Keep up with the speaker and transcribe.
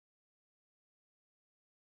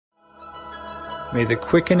May the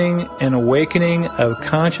quickening and awakening of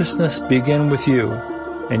consciousness begin with you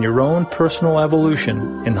and your own personal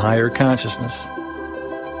evolution in higher consciousness.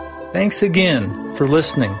 Thanks again for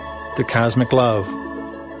listening to Cosmic Love.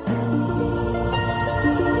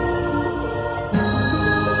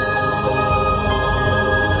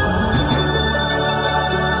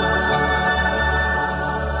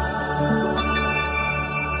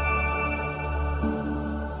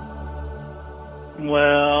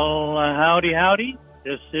 Well, howdy.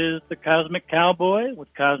 This is the Cosmic Cowboy with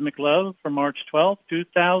Cosmic Love for March 12th,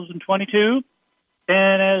 2022.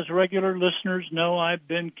 And as regular listeners know, I've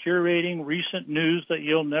been curating recent news that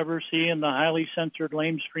you'll never see in the highly censored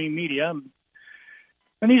lamestream media.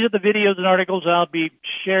 And these are the videos and articles I'll be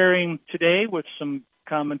sharing today with some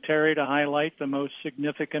commentary to highlight the most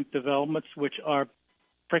significant developments, which are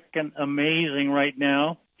frickin' amazing right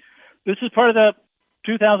now. This is part of the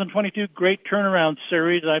 2022 Great Turnaround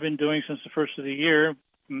series I've been doing since the first of the year.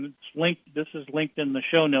 This is linked in the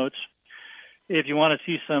show notes. If you want to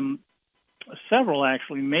see several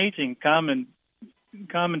actually amazing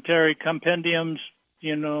commentary compendiums,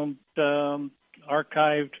 archived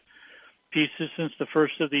pieces since the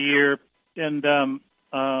first of the year. And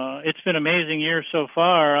it's been an amazing year so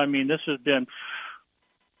far. I mean, this has been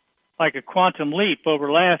like a quantum leap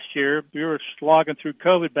over last year. We were slogging through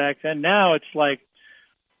COVID back then. Now it's like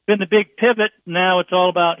been the big pivot. Now it's all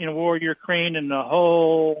about, war, Ukraine, and a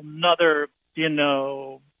whole nother,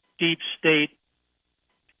 deep state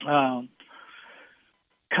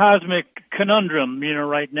cosmic conundrum,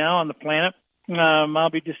 right now on the planet. I'll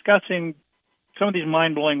be discussing some of these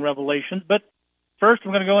mind-blowing revelations. But first, I'm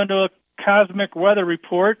going to go into a cosmic weather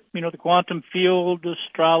report, the quantum field,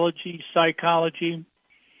 astrology, psychology,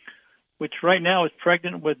 which right now is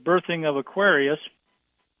pregnant with birthing of Aquarius.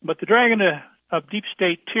 But the dragon of deep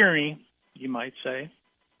state tyranny, you might say,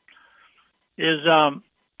 is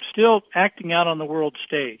still acting out on the world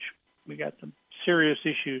stage. We got some serious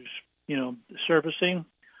issues, surfacing.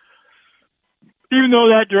 Even though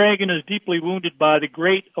that dragon is deeply wounded by the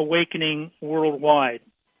Great Awakening worldwide.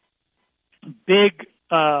 Big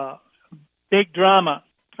drama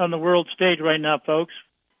on the world stage right now, folks.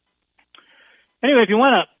 Anyway, if you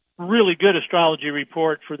want a really good astrology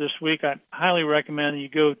report for this week, I highly recommend you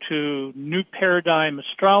go to New Paradigm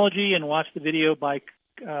Astrology and watch the video by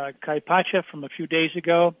Kai Pacha from a few days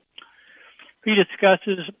ago. He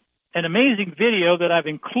discusses an amazing video that I've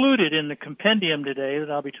included in the compendium today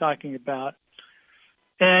that I'll be talking about.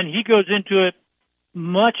 And he goes into it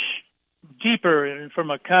much deeper and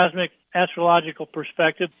from a cosmic astrological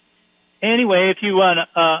perspective. Anyway, if you want,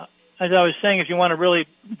 as I was saying, if you want a really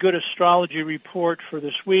good astrology report for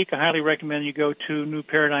this week, I highly recommend you go to New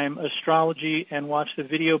Paradigm Astrology and watch the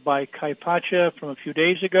video by Kai Pacha from a few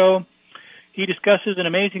days ago. He discusses an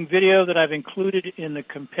amazing video that I've included in the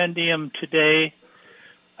compendium today.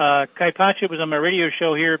 Kai Pacha was on my radio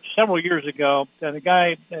show here several years ago, and the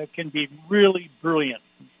guy can be really brilliant.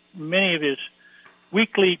 Many of his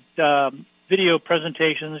weekly video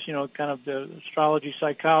presentations, kind of the astrology,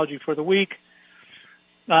 psychology for the week,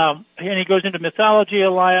 and he goes into mythology a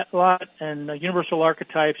lot and universal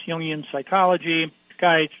archetypes, Jungian psychology. The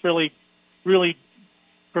guy's really, really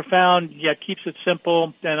profound, yet keeps it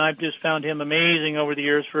simple, and I've just found him amazing over the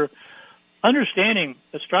years for understanding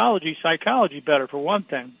astrology, psychology better, for one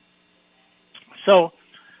thing. So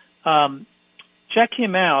check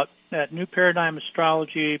him out at New Paradigm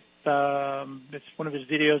Astrology. It's one of his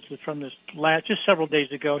videos from this just several days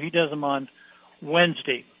ago. He does them on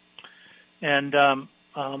Wednesday. And some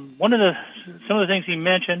of the things he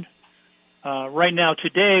mentioned right now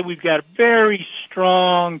today, we've got a very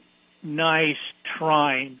strong, nice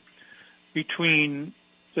trine between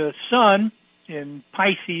the Sun in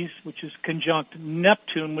Pisces, which is conjunct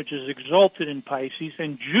Neptune, which is exalted in Pisces,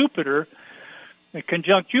 and Jupiter,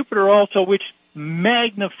 conjunct Jupiter also, which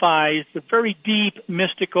magnifies the very deep,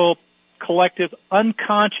 mystical, collective,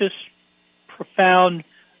 unconscious, profound,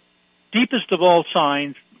 deepest of all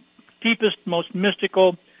signs, deepest, most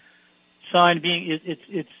mystical sign being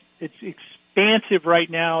it's expansive right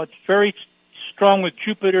now. It's very strong with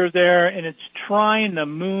Jupiter there, and it's trine the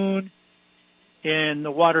moon in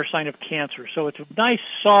the water sign of Cancer. So it's a nice,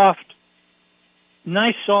 soft,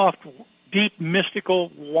 deep, mystical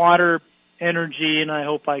water energy, and I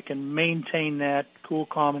hope I can maintain that cool,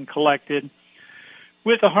 calm, and collected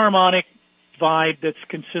with a harmonic vibe that's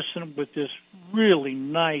consistent with this really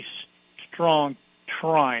nice, strong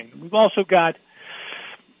trine. We've also got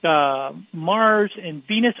Mars and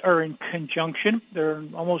Venus are in conjunction. They're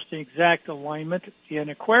in almost an exact alignment in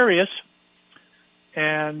Aquarius,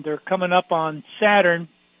 and they're coming up on Saturn.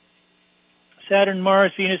 Saturn,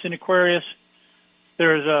 Mars, Venus, and Aquarius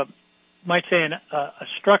there's a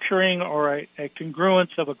structuring or a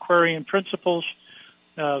congruence of Aquarian principles,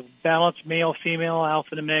 balance, male, female, alpha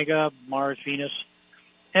and omega, Mars, Venus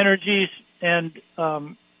energies, and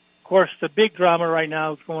of course the big drama right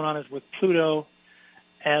now going on is with Pluto.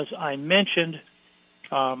 As I mentioned,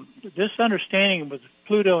 this understanding with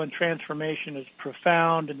Pluto and transformation is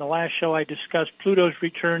profound. In the last show I discussed Pluto's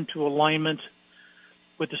return to alignment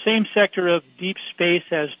with the same sector of deep space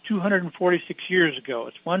as 246 years ago.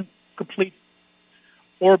 It's one complete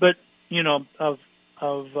orbit, of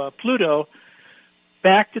Pluto,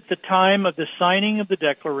 back at the time of the signing of the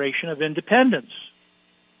Declaration of Independence.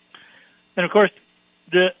 And of course,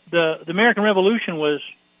 the American Revolution was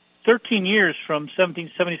 13 years from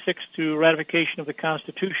 1776 to ratification of the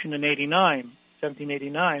Constitution in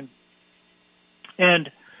 1789.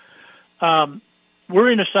 And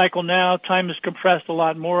we're in a cycle now. Time is compressed a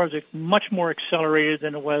lot more. It's much more accelerated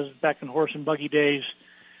than it was back in horse and buggy days.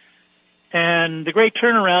 And the great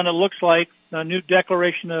turnaround, it looks like, a new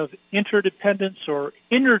declaration of interdependence or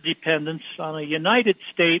interdependence on a united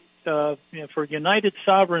state for united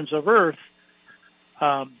sovereigns of Earth.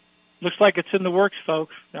 Looks like it's in the works,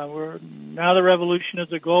 folks. Now the revolution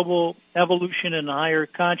is a global evolution in higher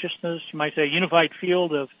consciousness. You might say a unified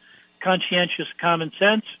field of conscientious common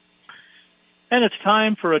sense. And it's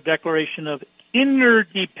time for a declaration of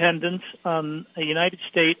interdependence on a united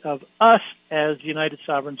state of us as united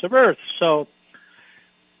sovereigns of Earth. So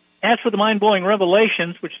as for the mind-blowing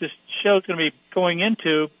revelations, which this show is going to be going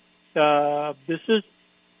into, this is,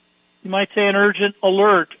 you might say, an urgent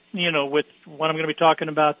alert, with what I'm going to be talking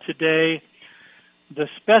about today. The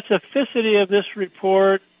specificity of this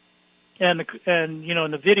report and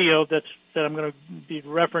in the video that I'm going to be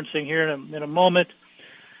referencing here in a moment,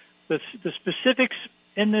 the specifics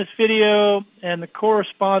in this video and the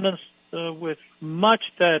correspondence with much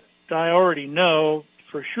that I already know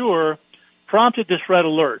for sure prompted this red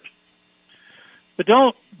alert. But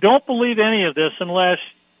don't believe any of this unless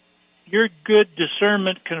your good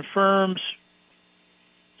discernment confirms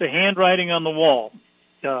the handwriting on the wall,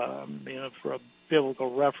 for a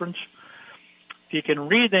biblical reference. If you can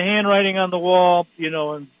read the handwriting on the wall,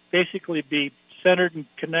 and basically be centered and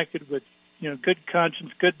connected with, good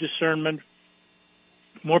conscience, good discernment,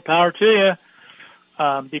 more power to you,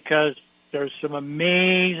 because there's some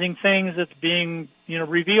amazing things that's being,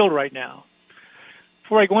 revealed right now.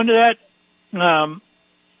 Before I go into that, I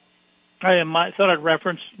thought I'd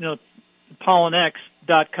reference,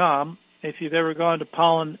 pollenx.com. If you've ever gone to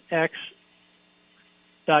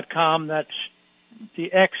pollenx.com, that's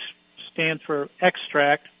the X stands for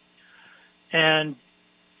extract, and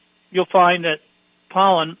you'll find that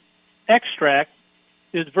pollen extract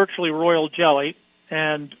is virtually royal jelly,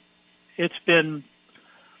 and it's been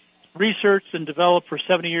researched and developed for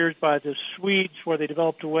 70 years by the Swedes, where they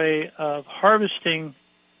developed a way of harvesting,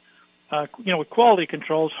 with quality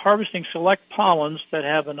controls, harvesting select pollens that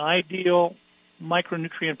have an ideal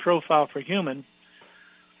micronutrient profile for humans,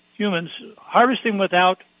 harvesting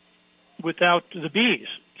without the bees.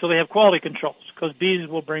 So they have quality controls, because bees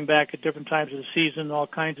will bring back at different times of the season all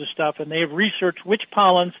kinds of stuff, and they have researched which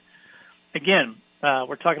pollens, again,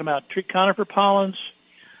 we're talking about tree conifer pollens,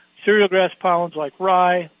 cereal grass pollens like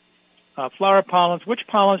rye, flower pollens, which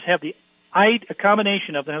pollens have a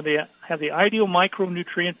combination of them have the ideal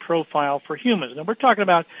micronutrient profile for humans. And we're talking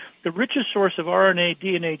about the richest source of RNA,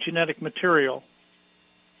 DNA, genetic material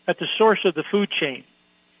at the source of the food chain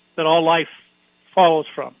that all life follows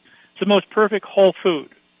from. It's the most perfect whole food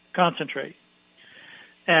concentrate.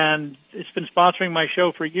 And it's been sponsoring my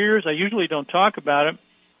show for years. I usually don't talk about it,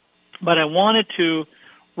 but I wanted to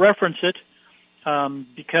reference it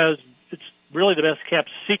because it's really the best kept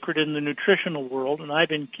secret in the nutritional world, and I've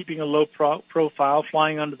been keeping a low profile,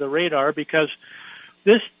 flying under the radar, because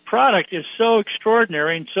this product is so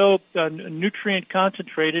extraordinary and so nutrient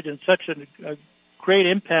concentrated and such a great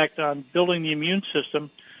impact on building the immune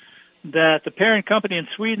system that the parent company in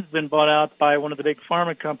Sweden has been bought out by one of the big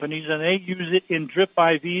pharma companies, and they use it in drip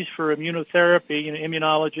IVs for immunotherapy,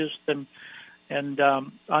 immunologists and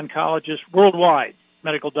oncologists worldwide,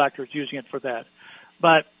 medical doctors using it for that.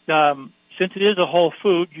 But since it is a whole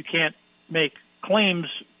food, you can't make claims,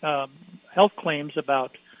 health claims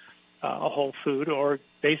about a whole food, or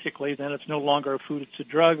basically then it's no longer a food, it's a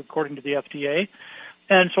drug, according to the FDA.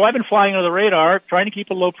 And so I've been flying under the radar, trying to keep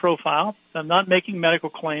a low profile. I'm not making medical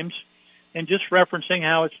claims, and just referencing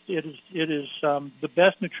how it is the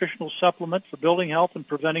best nutritional supplement for building health and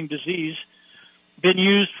preventing disease. Been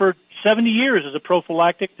used for 70 years as a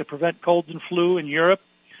prophylactic to prevent colds and flu in Europe,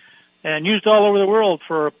 and used all over the world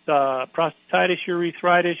for prostatitis,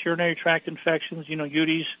 urethritis, urinary tract infections,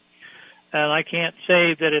 UTIs. And I can't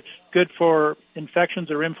say that it's good for infections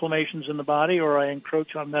or inflammations in the body, or I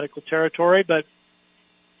encroach on medical territory, but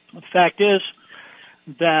the fact is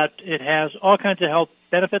that it has all kinds of health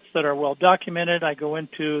benefits that are well documented. I go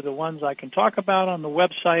into the ones I can talk about on the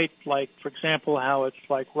website, like, for example, how it's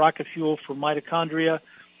like rocket fuel for mitochondria,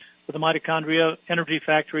 for the mitochondria, energy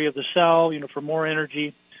factory of the cell, for more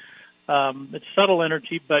energy. It's subtle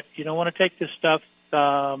energy, but you don't want to take this stuff,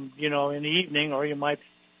 in the evening, or you might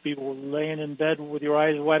be laying in bed with your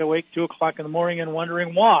eyes wide awake 2 o'clock in the morning and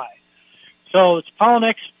wondering why. So it's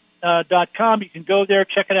pollenx.com. You can go there,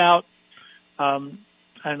 check it out.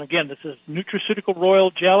 And again, this is nutraceutical royal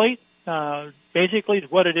jelly. Basically, is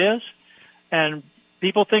what it is. And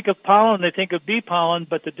people think of pollen, they think of bee pollen,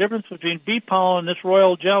 but the difference between bee pollen and this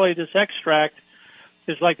royal jelly, this extract,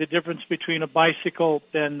 is like the difference between a bicycle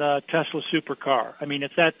and a Tesla supercar. I mean,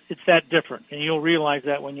 it's that different, and you'll realize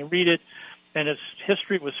that when you read it. And its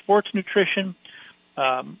history with sports nutrition,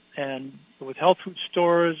 and with health food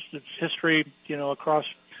stores. Its history, across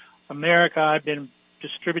America. I've been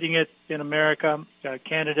distributing it in America,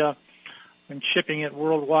 Canada, and shipping it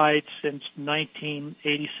worldwide since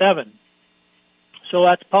 1987. So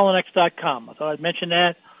that's pollenx.com. I thought I'd mention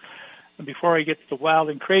that. And before I get to the wild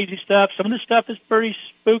and crazy stuff, some of the stuff is pretty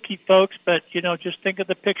spooky, folks, but, just think of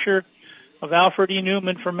the picture of Alfred E.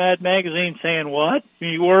 Newman from Mad Magazine saying, "What?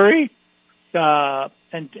 You worry?"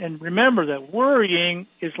 And remember that worrying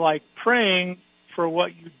is like praying for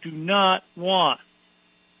what you do not want.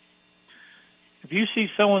 If you see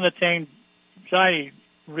someone that's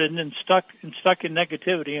anxiety-ridden and stuck in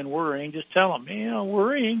negativity and worrying, just tell them,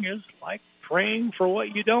 worrying is like praying for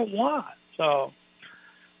what you don't want. So,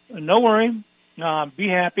 no worrying. Be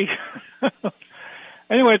happy.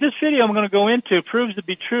 Anyway, this video I'm going to go into proves to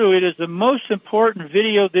be true. It is the most important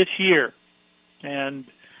video this year. And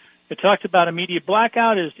it talks about a media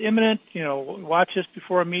blackout is imminent. Watch this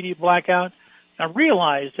before a media blackout. Now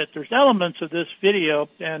realize that there's elements of this video,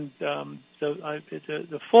 and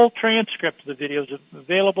the full transcript of the video is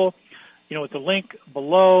available, with the link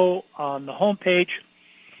below on the homepage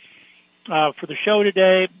for the show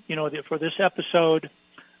today. For this episode,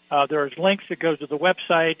 there's links that go to the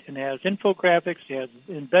website and has infographics, it has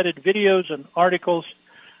embedded videos and articles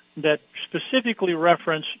that specifically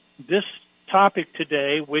reference this topic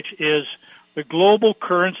today, which is the global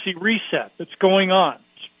currency reset that's going on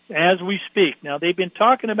as we speak. Now, they've been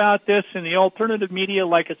talking about this in the alternative media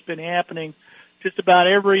like it's been happening just about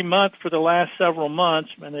every month for the last several months,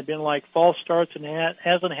 and they've been like false starts, and it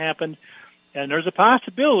hasn't happened. And there's a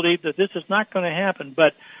possibility that this is not going to happen.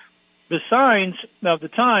 But the signs of the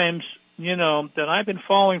times, that I've been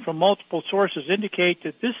following from multiple sources indicate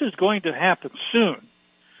that this is going to happen soon.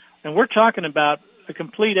 And we're talking about a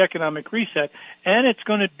complete economic reset, and it's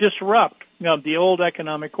going to disrupt the old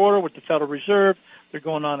economic order with the Federal Reserve. They're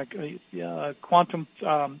going on a quantum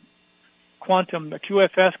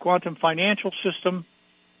QFS, quantum financial system,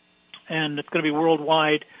 and it's going to be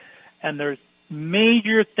worldwide. And there's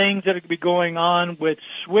major things that are going to be going on with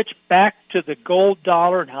switch back to the gold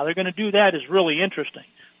dollar, and how they're going to do that is really interesting.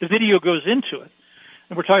 The video goes into it,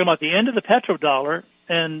 and we're talking about the end of the Petro-dollar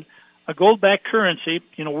and a gold-backed currency,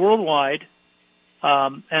 worldwide.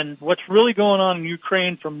 And what's really going on in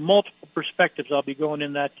Ukraine from multiple perspectives. I'll be going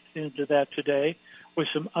into that today with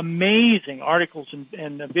some amazing articles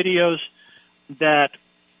and videos that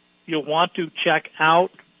you'll want to check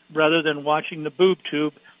out rather than watching the boob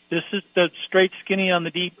tube. This is the straight skinny on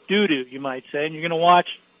the deep doo-doo, you might say, and you're going to want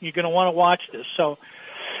to watch this. So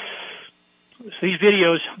these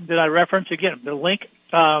videos that I reference, again, the link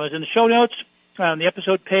is in the show notes on the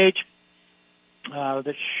episode page.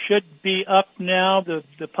 That should be up now. The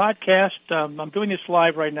podcast, I'm doing this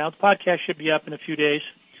live right now. The podcast should be up in a few days.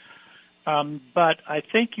 But I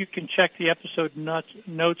think you can check the episode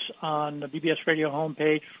notes on the BBS Radio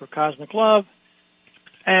homepage for Cosmic Love.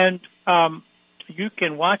 And you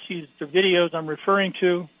can watch the videos I'm referring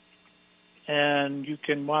to, and you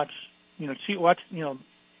can watch,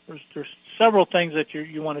 there's several things that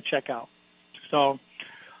you want to check out. So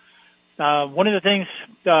one of the things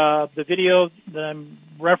the video that I'm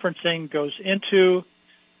referencing goes into,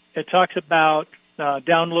 it talks about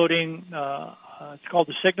downloading, it's called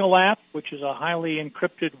the Signal app, which is a highly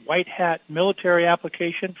encrypted white hat military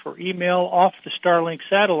application for email off the Starlink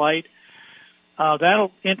satellite.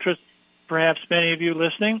 That'll interest perhaps many of you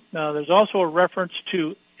listening. There's also a reference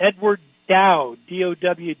to Edward Dowd,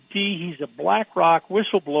 D-O-W-D. He's a BlackRock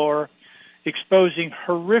whistleblower exposing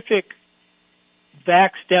horrific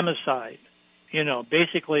vax democide,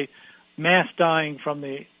 basically mass dying from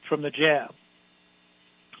the jab.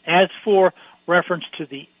 As for reference to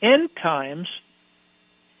the end times,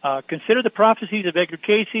 Consider the prophecies of Edgar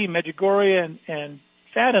Cayce, Medjugorje, and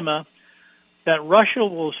Fatima that Russia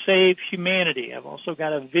will save humanity. I've also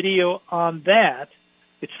got a video on that.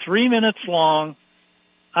 It's 3 minutes long.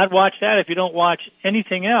 I'd watch that if you don't watch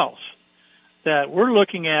anything else. That we're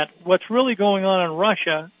looking at what's really going on in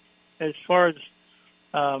Russia, as far as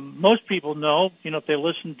most people know. If they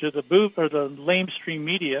listen to the lamestream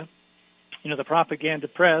media, the propaganda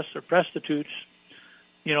press or prostitutes,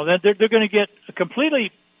 that they're going to get a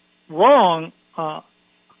completely wrong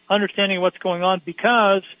understanding of what's going on,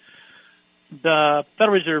 because the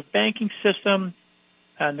Federal Reserve banking system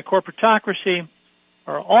and the corporatocracy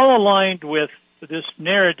are all aligned with this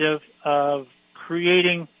narrative of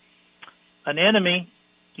creating an enemy,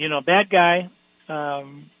 bad guy,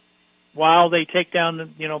 while they take down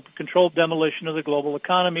the, controlled demolition of the global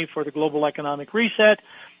economy for the global economic reset,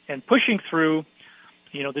 and pushing through,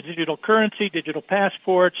 the digital currency, digital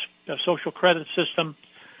passports, the social credit system,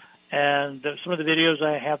 and some of the videos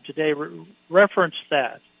I have today reference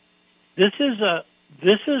that. This is a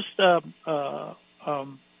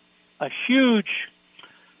huge,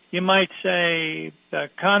 you might say,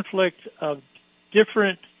 conflict of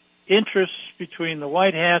different interests between the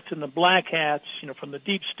white hats and the black hats, from the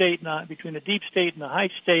deep state, between the deep state and the high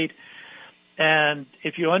state. And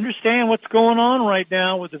if you understand what's going on right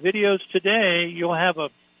now with the videos today, you'll have a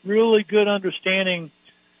really good understanding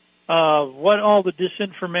of what all the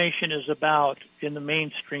disinformation is about in the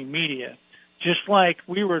mainstream media. Just like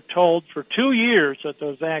we were told for 2 years that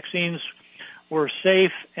those vaccines were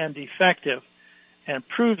safe and effective, and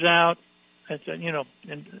proves out, it's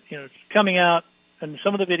coming out, and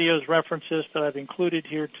some of the videos references that I've included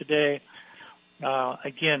here today,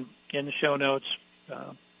 again, in the show notes,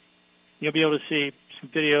 you'll be able to see some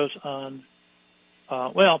videos on,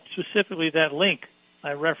 specifically that link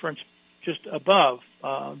I referenced just above,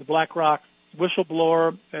 the BlackRock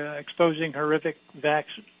whistleblower exposing horrific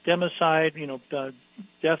democide,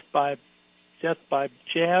 death by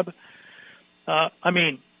jab.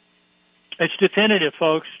 It's definitive,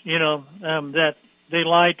 folks, that they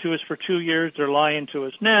lied to us for 2 years. They're lying to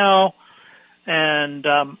us now, and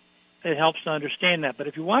it helps to understand that. But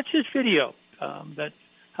if you watch this video, that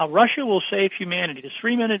how Russia will save humanity, this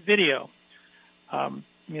 3-minute video,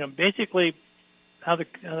 basically how the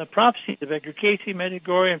prophecies of Edgar Cayce,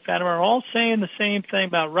 Medjugorje, and Fatima are all saying the same thing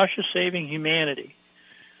about Russia saving humanity.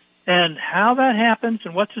 And how that happens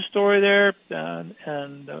and what's the story there,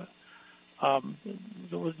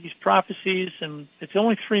 these prophecies, and it's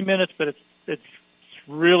only 3 minutes, but it's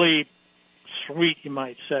really sweet, you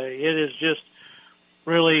might say. It is just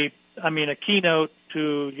really, a keynote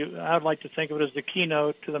to, I would like to think of it as the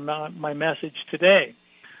keynote to my message today.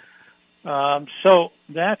 So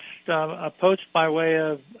that's a post by way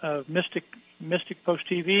of Mystic Post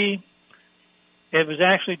TV. It was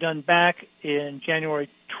actually done back in January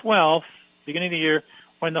 12th, beginning of the year,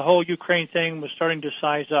 when the whole Ukraine thing was starting to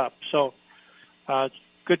size up. So it's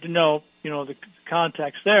good to know, the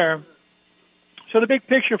context there. So the big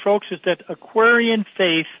picture, folks, is that Aquarian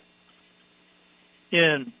faith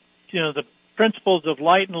in, the principles of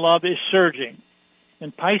light and love is surging.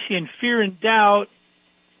 And Piscean fear and doubt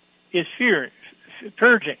is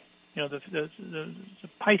purging. The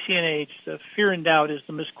Piscean age, the fear and doubt is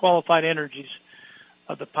the misqualified energies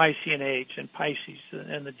of the Piscean age and Pisces,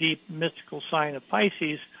 and the deep mystical sign of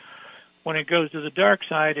Pisces. When it goes to the dark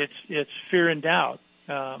side, it's fear and doubt,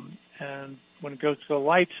 and when it goes to the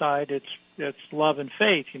light side, it's love and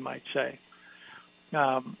faith, you might say.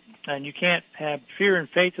 And you can't have fear and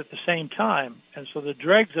faith at the same time. And so the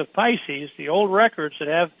dregs of Pisces, the old records that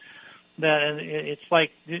have that, and it's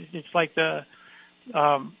like the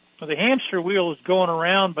hamster wheel is going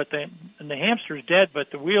around, but the hamster's dead,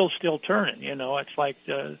 but the wheel's still turning. It's like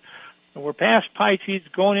we're past Pisces,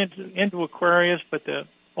 going into Aquarius, but the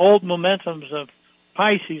old momentums of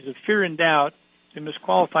Pisces, of fear and doubt, the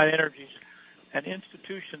misqualified energies, and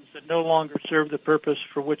institutions that no longer serve the purpose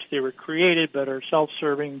for which they were created, but are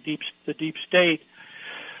self-serving, the deep state.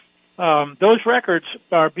 Those records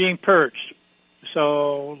are being purged.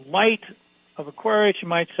 So light of Aquarius, you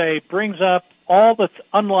might say, brings up all that's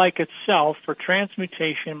unlike itself for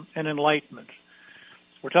transmutation and enlightenment.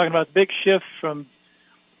 We're talking about the big shift from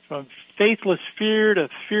faithless fear to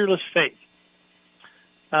fearless faith.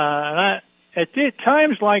 At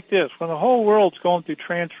times like this, when the whole world's going through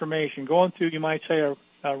transformation, going through, you might say,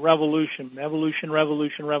 a revolution,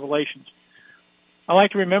 revelations, I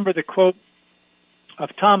like to remember the quote of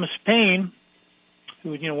Thomas Paine, who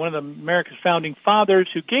was, one of America's founding fathers,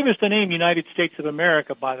 who gave us the name United States of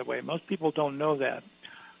America, by the way. Most people don't know that.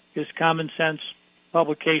 His Common Sense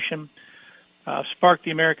publication sparked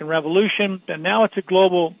the American Revolution, and now it's a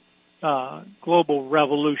global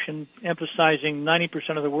revolution, emphasizing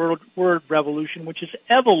 90% of the word revolution, which is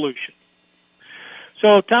evolution.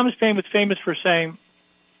 So Thomas Paine was famous for saying,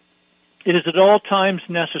 "It is at all times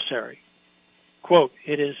necessary," quote,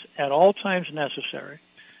 "it is at all times necessary,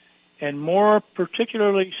 and more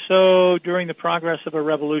particularly so during the progress of a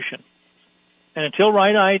revolution, and until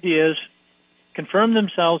right ideas confirm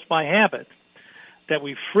themselves by habit, that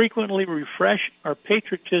we frequently refresh our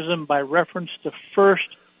patriotism by reference to first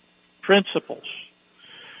principles."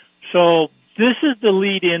 So this is the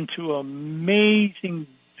lead into an amazing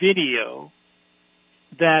video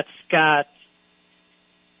that's got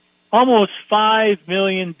almost 5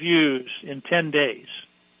 million views in 10 days.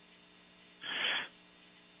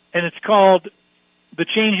 And it's called The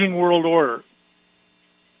Changing World Order.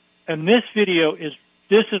 And this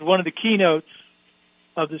is one of the keynotes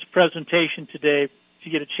of this presentation today. If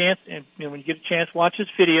you get a chance, and when you get a chance, watch this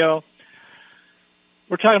video.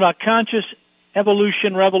 We're talking about conscious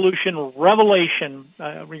evolution, revolution, revelation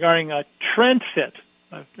regarding a trend fit.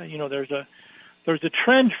 There's a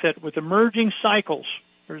trend fit with emerging cycles,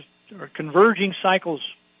 or converging cycles.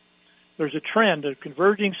 There's a trend of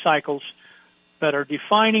converging cycles that are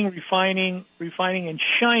defining, refining, and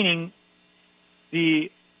shining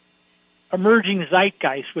the emerging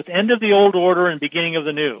zeitgeist with end of the old order and beginning of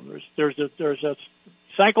the new.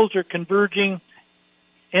 Cycles are converging,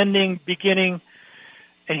 ending, beginning,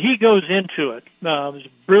 and he goes into it. He's a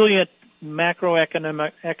brilliant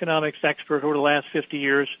macroeconomics expert over the last 50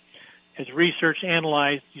 years, has researched,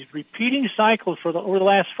 analyzed these repeating cycles over the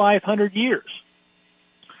last 500 years.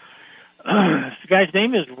 The guy's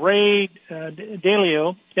name is Ray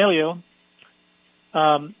Dalio,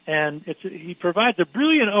 and he provides a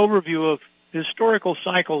brilliant overview of historical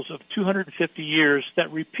cycles of 250 years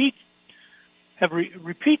that repeat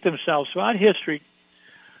themselves throughout history,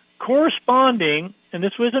 corresponding, and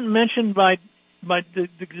this wasn't mentioned by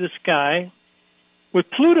this guy,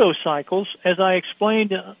 with Pluto cycles, as I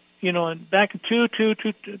explained, back in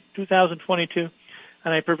 2022,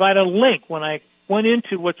 and I provide a link when I went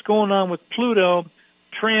into what's going on with Pluto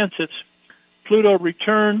transits, Pluto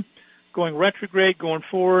return, going retrograde, going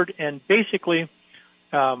forward, and basically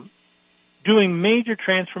doing major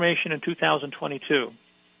transformation in 2022.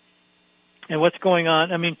 And what's going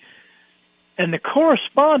on, and the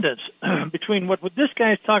correspondence between what this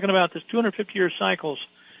guy is talking about, this 250-year cycles,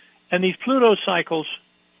 and these Pluto cycles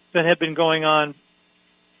that have been going on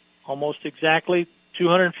almost exactly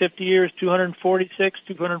 250 years, 246,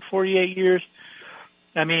 248 years.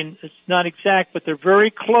 It's not exact, but they're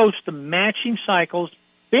very close to matching cycles,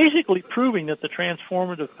 basically proving that the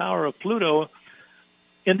transformative power of Pluto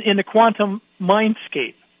in the quantum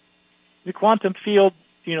mindscape, the quantum field,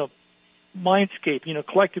 mindscape,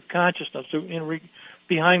 collective consciousness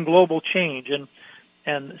behind global change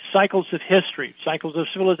and cycles of history, cycles of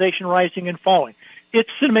civilization rising and falling.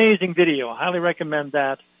 It's an amazing video. I highly recommend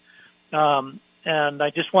that. And I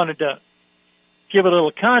just wanted to give a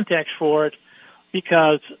little context for it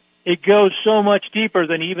because it goes so much deeper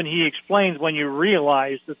than even he explains when you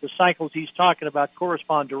realize that the cycles he's talking about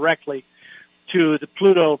correspond directly to the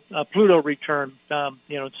Pluto return,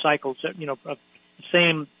 cycles, of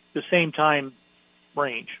the same time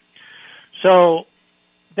range. So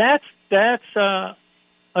that's an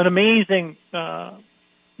amazing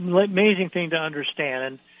thing to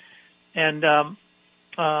understand. And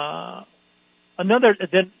another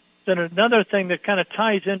thing that kind of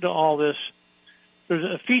ties into all this, there's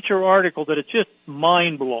a feature article that is just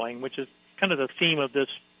mind-blowing, which is kind of the theme of this,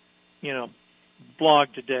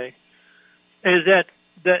 blog today, is that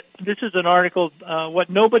this is an article, What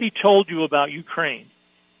Nobody Told You About Ukraine.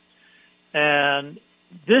 And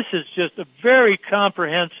this is just a very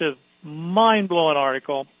comprehensive, mind-blowing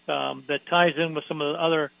article that ties in with some of the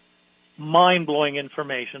other mind-blowing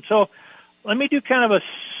information. So let me do kind of a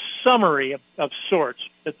summary of sorts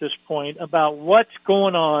at this point about what's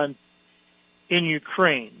going on in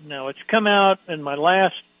Ukraine. Now, it's come out in my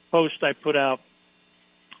last post I put out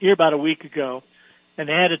here about a week ago and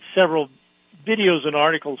added several videos and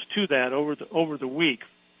articles to that over the week.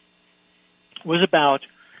 It was about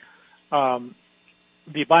the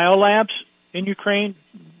biolabs in Ukraine.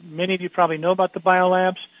 Many of you probably know about the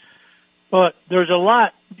biolabs, but there's a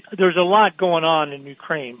lot going on in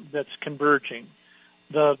Ukraine that's converging.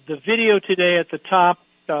 The video today at the top,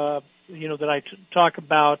 that I talk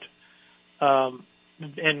about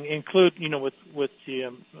and include, with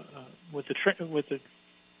the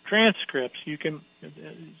transcripts, you can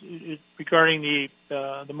regarding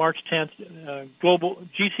the March 10th global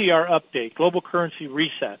GCR update, global currency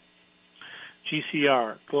reset.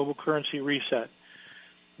 GCR, Global Currency Reset.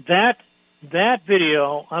 That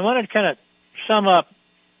video, I want to kind of sum up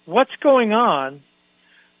what's going on.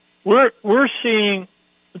 We're seeing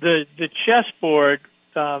the chessboard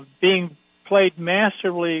being played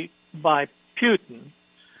masterfully by Putin,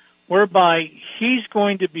 whereby he's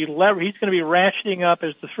going to be ratcheting up,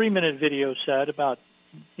 as the 3-minute video said about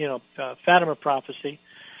Fatima prophecy,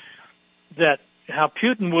 that how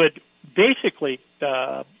Putin would basically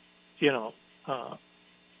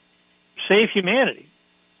save humanity.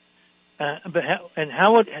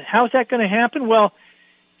 How is that going to happen? Well,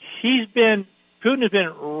 Putin has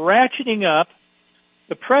been ratcheting up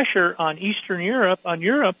the pressure on Eastern Europe,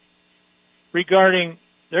 regarding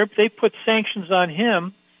they put sanctions on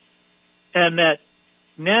him, and that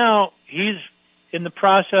now he's in the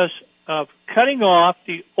process of cutting off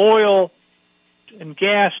the oil and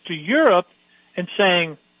gas to Europe and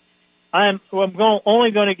saying, I'm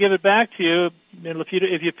only going to give it back to you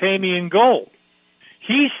if you pay me in gold.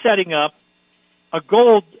 He's setting up a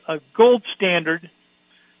gold standard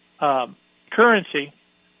currency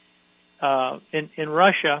in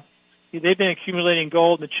Russia. They've been accumulating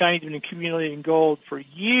gold, and the Chinese have been accumulating gold for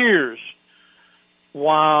years,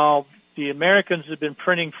 while the Americans have been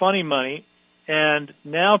printing funny money. And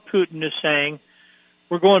now Putin is saying,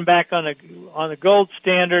 we're going back on the gold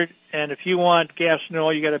standard, and if you want gas and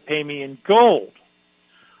oil, you got to pay me in gold.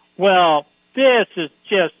 Well, this is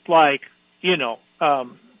just like,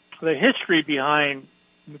 the history behind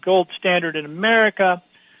the gold standard in America,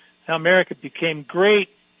 how America became great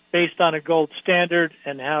based on a gold standard,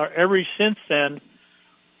 and how ever since then,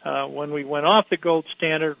 when we went off the gold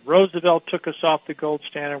standard, Roosevelt took us off the gold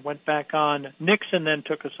standard, went back on. Nixon then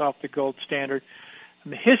took us off the gold standard.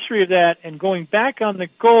 And the history of that, and going back on the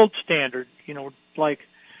gold standard, as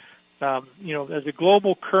a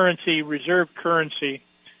global currency, reserve currency,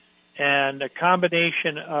 and a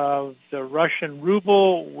combination of the Russian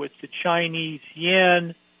ruble with the Chinese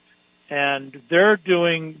yen, and they're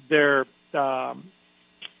doing their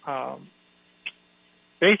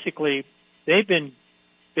basically they've been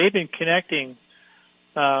connecting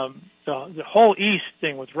the whole East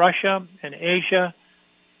thing with Russia and Asia,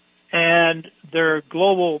 and their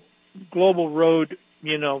global road,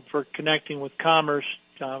 for connecting with commerce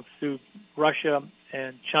through Russia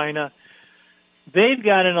and China. They've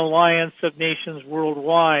got an alliance of nations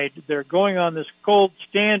worldwide. They're going on this gold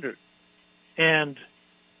standard, and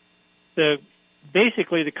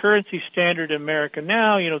basically the currency standard in America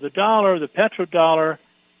now, the dollar, the Petro-dollar,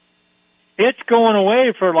 it's going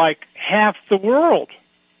away for like half the world.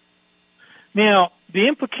 Now, the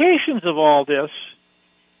implications of all this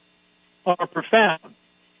are profound,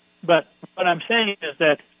 but what I'm saying is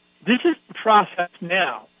that this is the process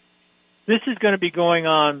now. This is going to be going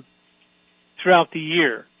on throughout the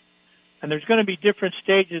year, and there's going to be different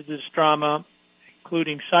stages of this drama,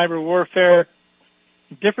 including cyber warfare,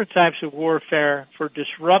 different types of warfare for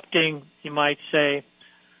disrupting, you might say,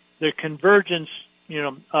 the convergence,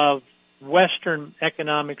 of Western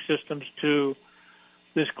economic systems to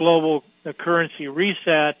this global currency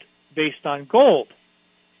reset based on gold.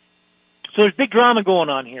 So there's big drama going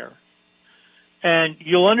on here. And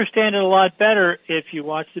you'll understand it a lot better if you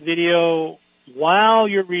watch the video while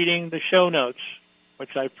you're reading the show notes,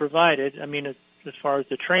 which I provided. I mean, as far as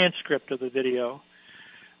the transcript of the video.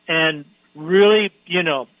 And really, if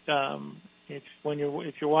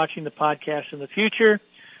you're watching the podcast in the future,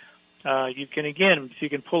 you can, again, if you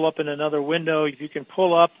can pull up in another window, if you can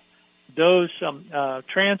pull up those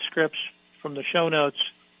transcripts from the show notes,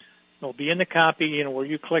 they'll be in the copy, where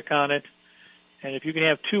you click on it. And if you can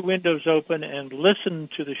have two windows open and listen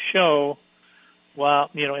to the show while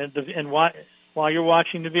you're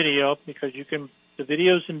watching the video, because the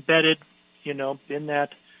video's embedded, in that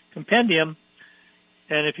compendium.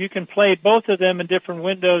 And if you can play both of them in different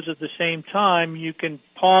windows at the same time, you can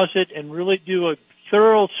pause it and really do a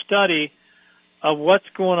thorough study of what's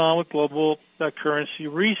going on with global currency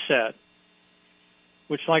reset,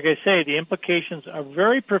 which, like I say, the implications are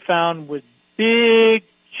very profound with big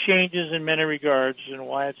changes in many regards, and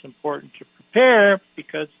why it's important to prepare,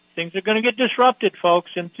 because things are going to get disrupted, folks,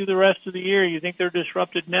 into the rest of the year. You think they're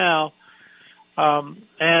disrupted now.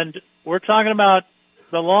 And we're talking about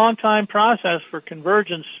the long-time process for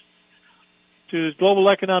convergence to global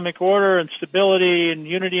economic order and stability and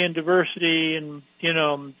unity and diversity and,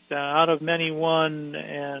 out of many one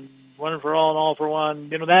and one for all and all for one.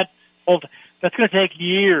 That's going to take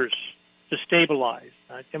years to stabilize.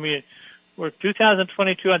 I mean, we're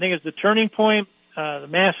 2022, I think, is the turning point. The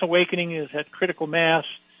mass awakening is at critical mass,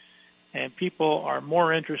 and people are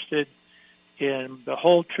more interested in the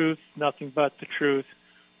whole truth, nothing but the truth,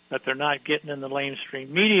 that they're not getting in the lamestream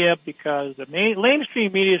media, because the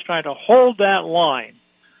lamestream media is trying to hold that line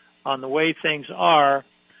on the way things are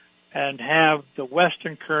and have the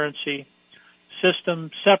Western currency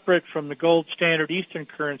system separate from the gold standard Eastern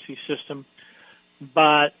currency system.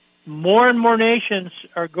 But more and more nations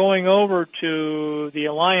are going over to the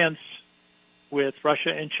alliance with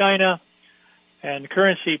Russia and China, and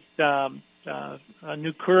currency, a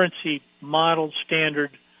new currency model,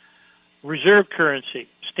 standard reserve currency,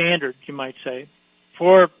 standard, you might say,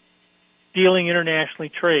 for dealing internationally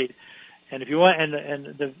trade. And if you want,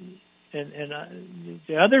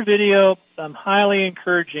 the other video I'm highly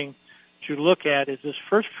encouraging to look at is this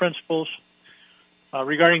first principles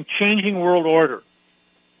regarding changing world order.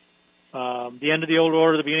 The end of the old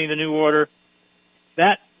order, the beginning of the new order.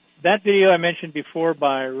 That video I mentioned before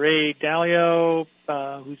by Ray Dalio,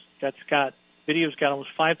 that's got almost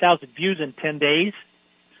 5,000 views in 10 days.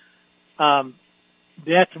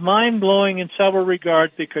 That's mind-blowing in several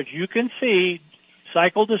regards, because you can see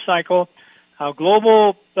cycle to cycle how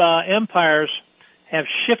global empires have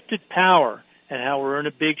shifted power, and how we're in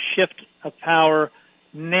a big shift of power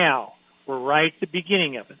now. We're right at the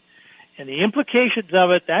beginning of it. And the implications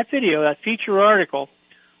of it, that video, that feature article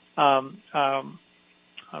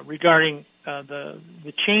regarding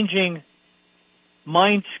the changing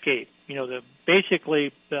mindscape,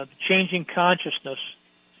 basically the changing consciousness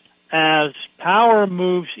as power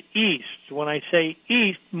moves east. When I say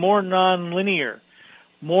east, more nonlinear,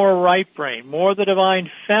 more right brain, more the divine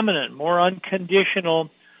feminine, more unconditional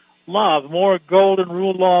love, more golden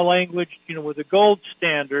rule law language, with the gold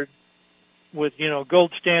standard, with,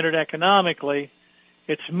 gold standard economically.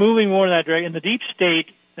 It's moving more in that direction. And the deep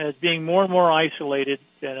state is being more and more isolated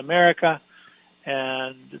in America,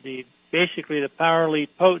 and basically the power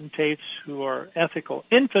elite potentates, who are ethical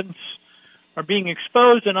infants, are being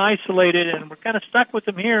exposed and isolated, and we're kind of stuck with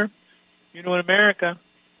them here. In America,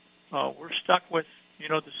 we're stuck with,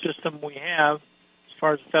 the system we have as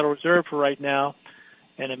far as the Federal Reserve for right now,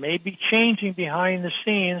 and it may be changing behind the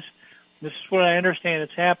scenes. This is what I understand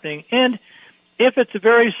it's happening. And if it's a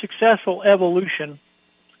very successful evolution,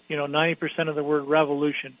 90% of the word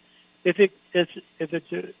revolution, if it's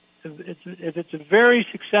a very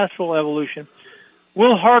successful evolution,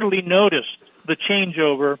 we'll hardly notice the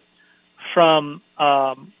changeover from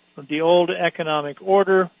the old economic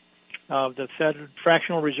order of the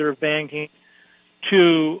fractional reserve banking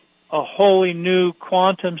to a wholly new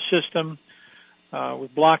quantum system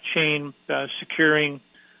with blockchain securing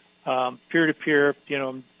peer-to-peer,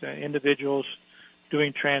 individuals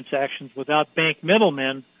doing transactions without bank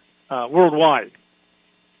middlemen worldwide.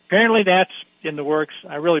 Apparently that's in the works.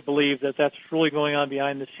 I really believe that that's really going on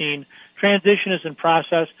behind the scene. Transition is in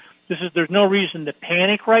process. There's no reason to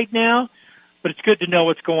panic right now, but it's good to know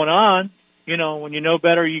what's going on. When you know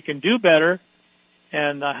better, you can do better.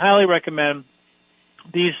 And I highly recommend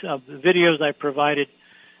these videos I provided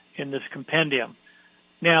in this compendium.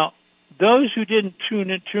 Now, those who didn't tune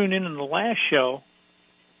in the last show,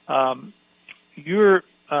 if you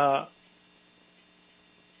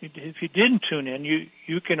didn't tune in,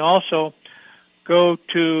 you can also go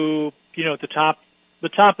to, at the top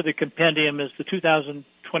of the compendium is the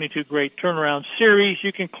 2022 Great Turnaround Series.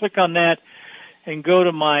 You can click on that and go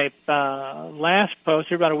to my last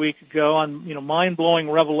post about a week ago on, mind-blowing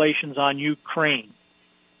revelations on Ukraine.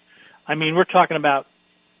 I mean, we're talking about,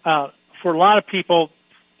 for a lot of people,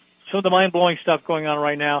 some of the mind-blowing stuff going on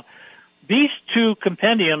right now. These two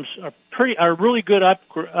compendiums are really good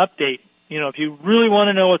update. If you really want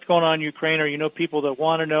to know what's going on in Ukraine, or people that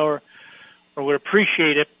want to know or would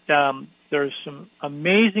appreciate it, there's some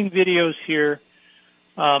amazing videos here.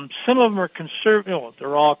 Some of them are conservative. Well,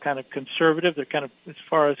 they're all kind of conservative. They're kind of, as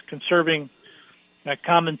far as conserving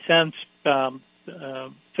common sense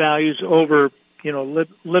values over,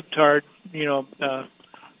 libtard,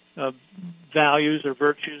 values or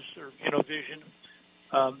virtues or, vision.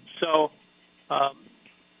 So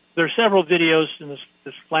there are several videos in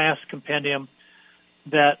this last compendium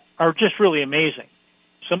that are just really amazing.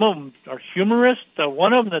 Some of them are humorous.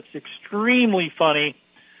 One of them that's extremely funny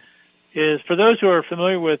is, for those who are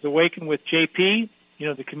familiar with Awaken with JP,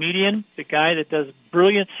 the comedian, the guy that does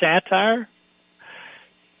brilliant satire.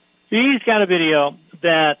 He's got a video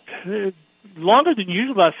that longer than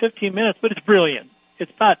usual, about 15 minutes, but it's brilliant.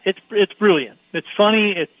 It's brilliant. It's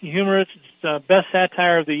funny. It's humorous. It's the best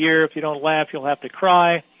satire of the year. If you don't laugh, you'll have to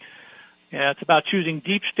cry. Yeah, it's about choosing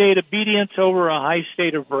deep state obedience over a high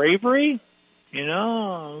state of bravery.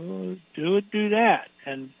 Do that.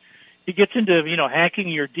 And he gets into, hacking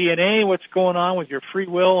your DNA, what's going on with your free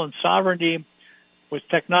will and sovereignty, with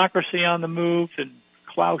technocracy on the move, and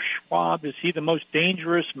Klaus Schwab? Is he the most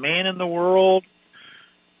dangerous man in the world?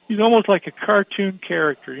 He's almost like a cartoon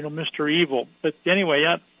character, Mr. Evil. But anyway,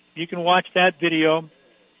 you can watch that video.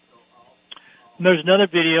 And there's another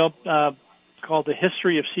video called The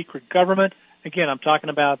History of Secret Government. Again, I'm talking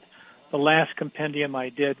about the last compendium I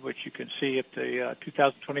did, which you can see at the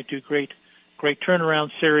 2022 Great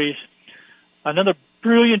Turnaround Series. Another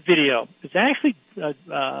brilliant video. It's actually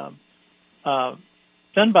done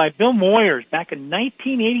by Bill Moyers back in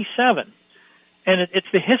 1987. And it's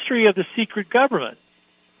the history of the secret government,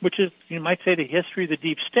 which is, you might say, the history of the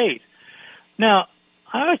deep state. Now,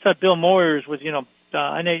 I always thought Bill Moyers was, and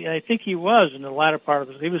I think he was in the latter part of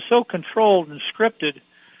it. He was so controlled and scripted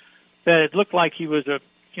that it looked like he was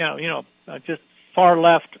just far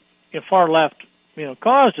left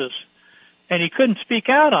causes, and he couldn't speak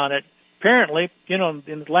out on it. Apparently, in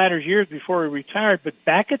the latter years before he retired, but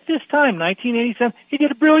back at this time, 1987, he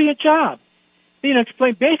did a brilliant job.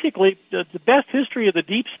 Explained basically the best history of the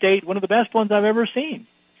deep state, one of the best ones I've ever seen.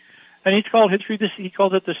 And he calls it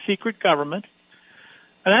the secret government.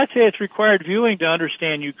 And I'd say it's required viewing to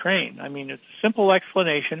understand Ukraine. I mean, it's a simple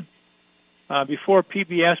explanation. Before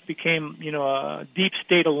PBS became, a deep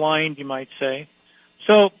state aligned, you might say.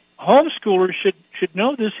 So homeschoolers should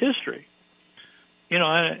know this history.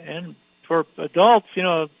 And for adults,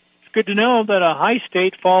 it's good to know that a high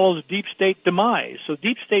state follows deep state demise. So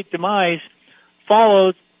deep state demise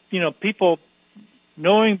follows, people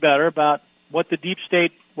knowing better about what the deep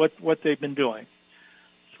state, what they've been doing.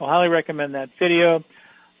 So I highly recommend that video.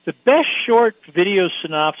 The best short video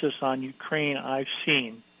synopsis on Ukraine I've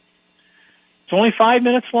seen. It's only 5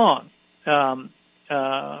 minutes long. It was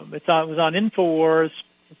on InfoWars.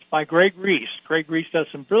 It's by Greg Reese. Greg Reese does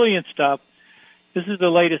some brilliant stuff. This is the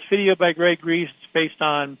latest video by Greg Reese. It's based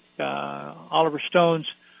on Oliver Stone's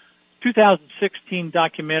 2016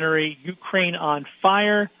 documentary, Ukraine on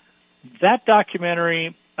Fire. That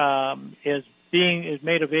documentary is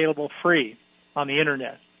made available free on the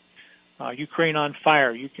internet. Ukraine on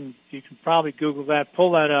Fire. You can probably Google that,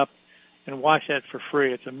 pull that up, and watch that for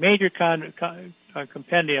free. It's a major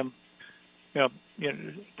compendium,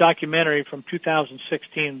 documentary from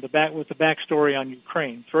 2016. With the backstory on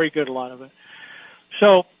Ukraine. Very good, a lot of it.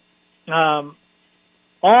 So,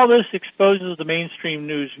 all this exposes the mainstream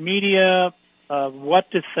news media of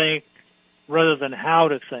what to think rather than how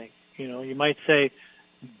to think. You might say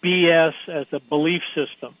BS as a belief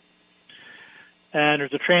system. And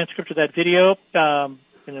there's a transcript of that video, and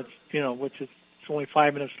it's, which is only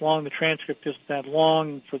 5 minutes long. The transcript isn't that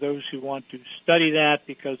long for those who want to study that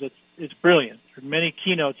because it's brilliant. There are many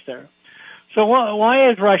keynotes there. So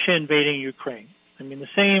why is Russia invading Ukraine? I mean, the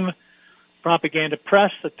same propaganda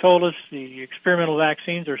press that told us the experimental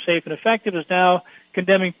vaccines are safe and effective is now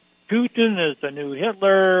condemning Putin as the new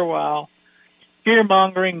Hitler, while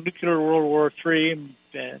fear-mongering nuclear World War III and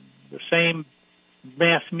the same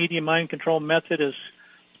mass media mind control method as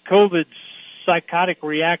COVID's psychotic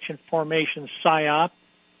reaction formation psy-op.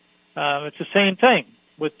 It's the same thing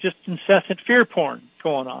with just incessant fear porn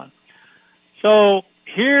going on. So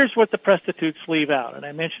here's what the prostitutes leave out. And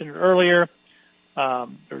I mentioned it earlier.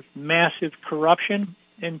 There's massive corruption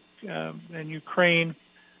in Ukraine.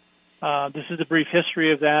 This is a brief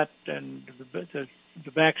history of that and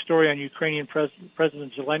the backstory on Ukrainian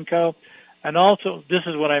President Zelenko. And also, this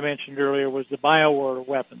is what I mentioned earlier, was the biowar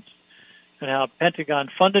weapons and how Pentagon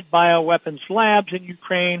funded bioweapons labs in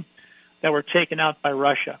Ukraine that were taken out by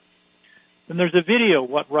Russia. And there's a video,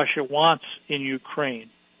 what Russia wants in Ukraine.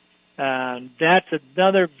 And that's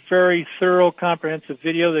another very thorough, comprehensive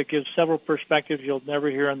video that gives several perspectives you'll never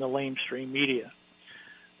hear on the lamestream media.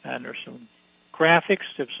 And there's some graphics,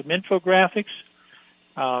 there's some infographics.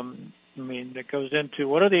 That goes into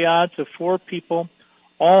what are the odds of 4 people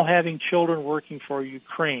all having children working for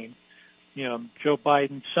Ukraine. Joe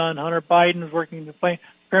Biden's son, Hunter Biden, is working the plane.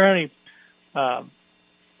 Apparently, Nancy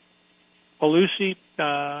Pelosi,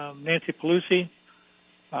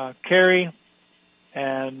 Kerry,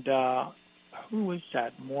 and who is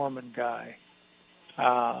that Mormon guy?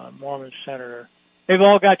 Mormon senator. They've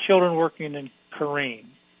all got children working in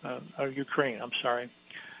Ukraine, I'm sorry.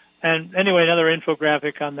 And anyway, another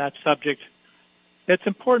infographic on that subject. It's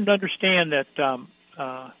important to understand that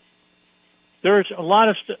there's a lot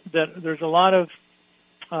of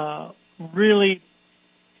really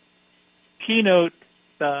keynote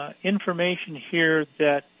information here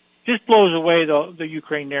that just blows away the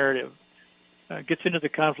Ukraine narrative. Gets into the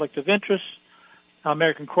conflict of interest, how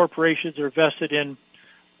American corporations are vested in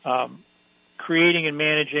creating and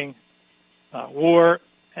managing war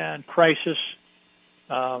and crisis,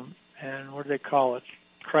 and what do they call it?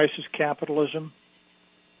 Crisis capitalism.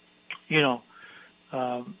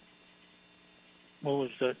 what was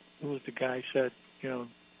the guy said?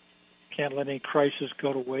 Can't let any crisis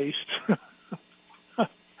go to waste.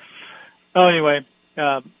 Oh, anyway,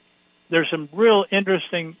 there's some real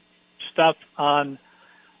interesting stuff on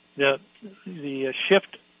the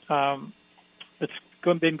shift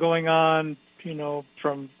that's been going on,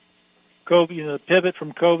 from COVID, the pivot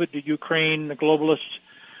from COVID to Ukraine, the globalist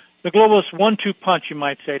 1-2 punch, you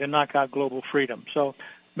might say, to knock out global freedom. So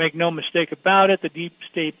make no mistake about it, the deep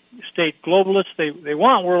state globalists, they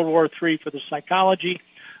want World War III for the psychology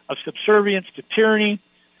of subservience to tyranny,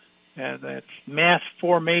 and that's mass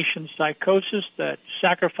formation psychosis that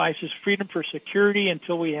sacrifices freedom for security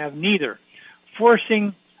until we have neither,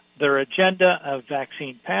 forcing their agenda of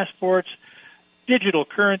vaccine passports, digital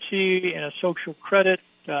currency, and a social credit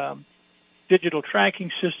digital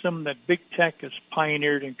tracking system that big tech has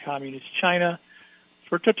pioneered in communist China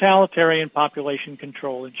for totalitarian population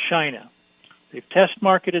control in China. They've test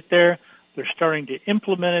marketed it there. They're starting to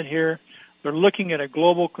implement it here. They're looking at a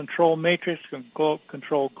global control matrix and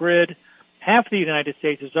control grid. Half the United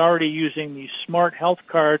States is already using these smart health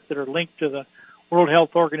cards that are linked to the World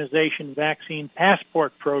Health Organization vaccine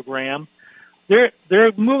passport program. They're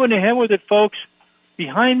moving ahead with it, folks,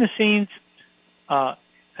 behind the scenes,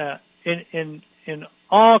 in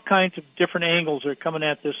all kinds of different angles. They're coming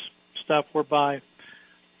at this stuff, whereby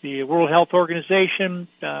the World Health Organization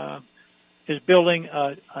is building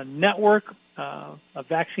a network, a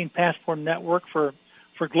vaccine passport network for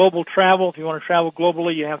global travel. If you want to travel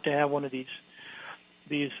globally, you have to have one of these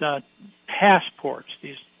passports,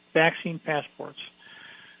 these vaccine passports.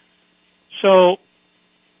 So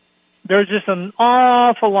there's just an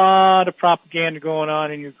awful lot of propaganda going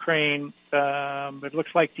on in Ukraine. It looks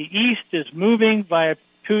like the East is moving via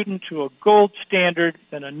Putin to a gold standard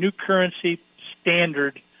and a new currency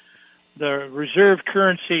standard, the reserve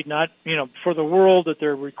currency, not, for the world, that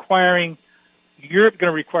they're requiring Europe,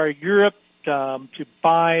 going to require Europe to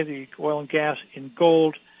buy the oil and gas in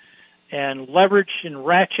gold and leverage and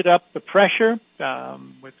ratchet up the pressure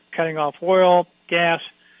with cutting off oil, gas.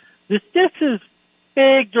 This is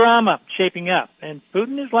big drama shaping up, and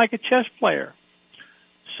Putin is like a chess player.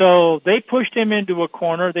 So they pushed him into a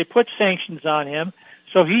corner. They put sanctions on him.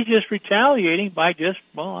 So he's just retaliating by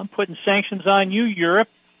I'm putting sanctions on you, Europe.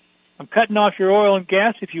 I'm cutting off your oil and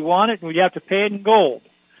gas if you want it, and you have to pay it in gold.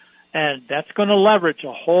 And that's going to leverage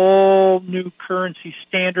a whole new currency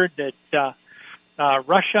standard that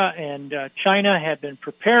Russia and China have been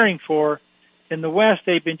preparing for. In the West,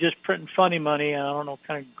 they've been just printing funny money. I don't know what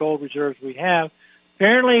kind of gold reserves we have.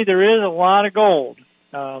 Apparently, there is a lot of gold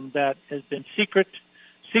that has been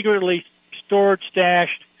secretly stored,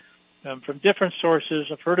 stashed from different sources.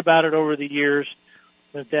 I've heard about it over the years,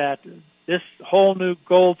 that this whole new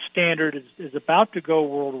gold standard is about to go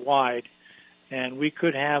worldwide, and we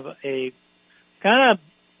could have a kind of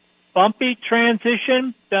bumpy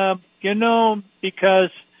transition, because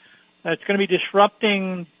it's going to be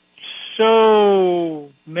disrupting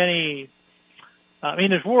so many.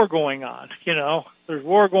 There's war going on, There's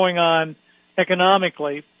war going on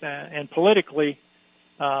economically and politically.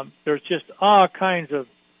 There's just all kinds of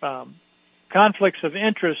conflicts of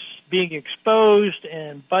interest being exposed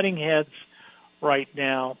and butting heads right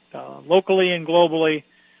now, locally and globally.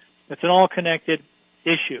 It's an all-connected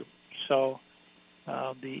issue. So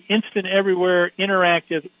the instant, everywhere,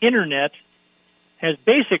 interactive Internet has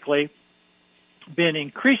basically been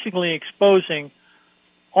increasingly exposing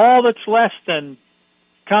all that's less than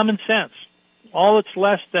common sense, all that's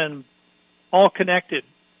less than all connected.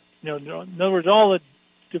 In other words, all the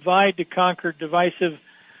divide to conquer, divisive,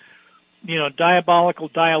 diabolical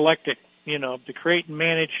dialectic, to create and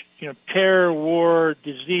manage, terror, war,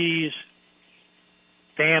 disease,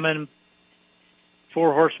 famine,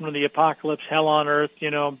 4 horsemen of the apocalypse, hell on earth,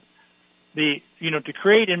 to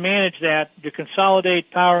create and manage that, to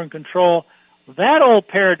consolidate power and control. That old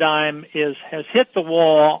paradigm has hit the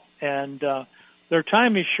wall, and their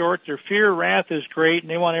time is short. Their fear, wrath is great, and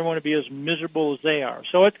they want everyone to be as miserable as they are.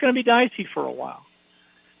 So it's going to be dicey for a while.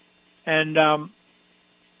 And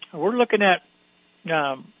we're looking at,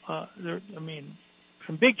 some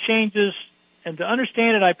big changes. And to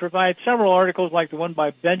understand it, I provide several articles like the one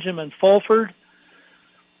by Benjamin Fulford,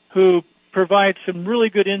 who provides some really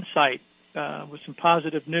good insight with some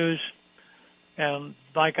positive news. And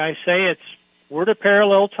like I say, we're at a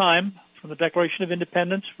parallel time from the Declaration of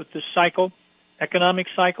Independence with this cycle, economic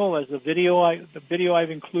cycle, as the video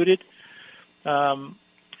I've included, in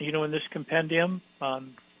this compendium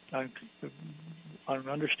on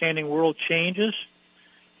understanding world changes.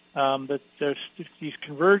 That there's these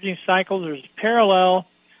converging cycles. There's parallel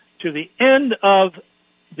to the end of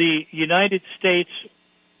the United States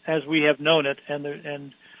as we have known it, and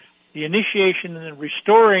the initiation and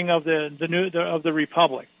restoring of the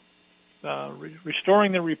republic,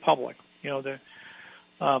 restoring the republic.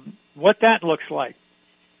 What that looks like,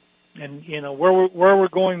 and where we're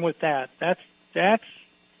going with that. That's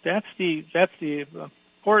the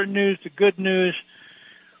important news, the good news.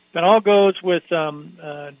 That all goes with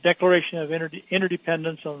Declaration of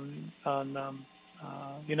Interdependence on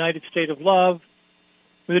United State of Love,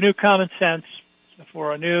 with a new common sense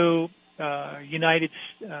for a new United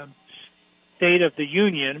State of the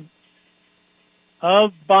Union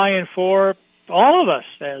of, by, and for all of us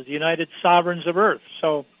as United Sovereigns of Earth.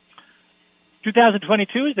 So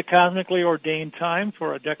 2022 is the cosmically ordained time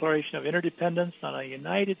for a declaration of interdependence on a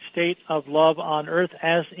United State of Love on Earth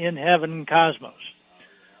as in heaven cosmos.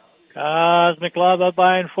 Cosmic love of,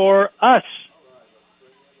 by, and for us.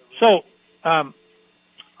 So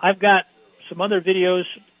I've got some other videos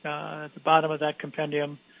at the bottom of that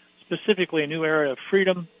compendium, specifically a new era of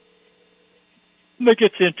freedom that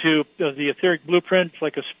gets into the etheric blueprint. It's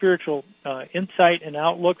like a spiritual insight and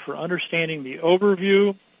outlook for understanding the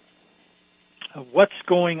overview of what's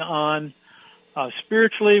going on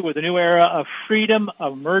spiritually with a new era of freedom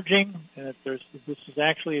emerging. And this is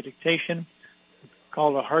actually a dictation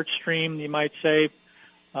called a heart stream, you might say,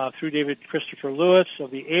 through David Christopher Lewis of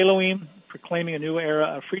the Elohim, proclaiming a new era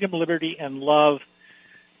of freedom, liberty, and love.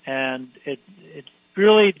 And it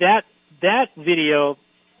really, that video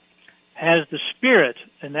has the spirit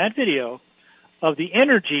in that video of the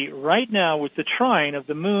energy right now with the trine of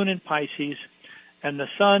the moon in Pisces and the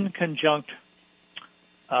sun conjunct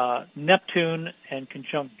Neptune and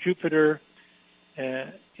conjunct Jupiter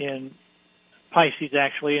in Pisces,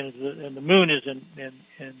 actually, and the moon is in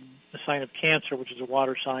the sign of Cancer, which is a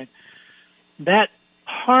water sign. That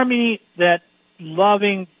harmony, that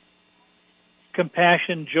loving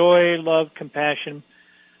compassion, joy, love, compassion,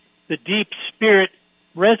 the deep spirit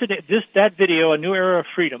resident. That video, A New Era of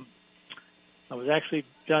Freedom, was actually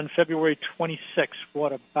done February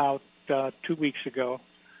 26th. About 2 weeks ago.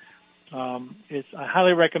 I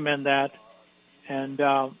highly recommend that, and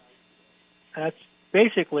that's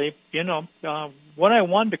basically, what I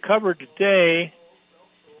wanted to cover today.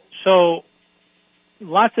 So,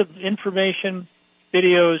 lots of information,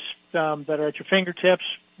 videos that are at your fingertips,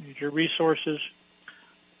 your resources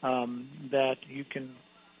that you can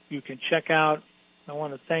check out. I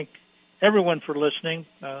want to thank everyone for listening.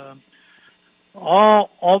 All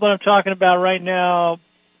that I'm talking about right now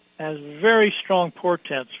has very strong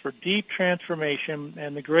portents for deep transformation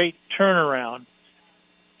and the great turnaround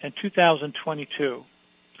in 2022.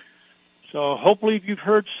 So hopefully you've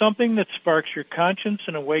heard something that sparks your conscience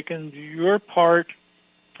and awakens your part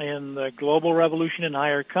in the global revolution in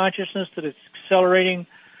higher consciousness that is accelerating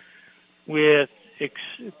with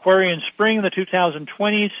Aquarian spring in the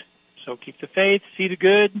 2020s. So keep the faith, see the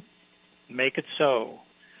good, make it so.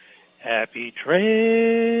 Happy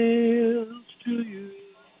trails to you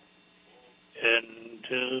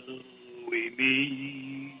until we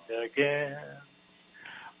meet again.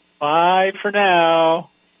 Bye for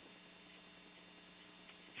now.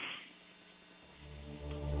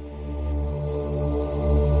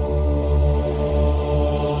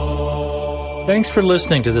 Thanks for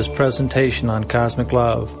listening to this presentation on Cosmic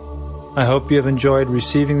Love. I hope you have enjoyed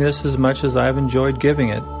receiving this as much as I've enjoyed giving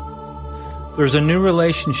it. There's a new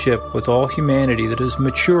relationship with all humanity that is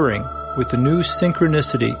maturing with the new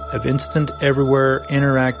synchronicity of instant, everywhere,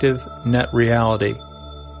 interactive net reality.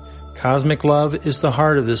 Cosmic love is the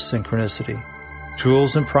heart of this synchronicity.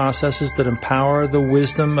 Tools and processes that empower the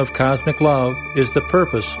wisdom of cosmic love is the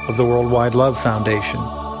purpose of the Worldwide Love Foundation.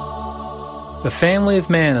 The family of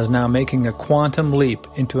man is now making a quantum leap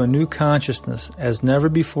into a new consciousness as never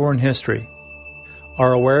before in history.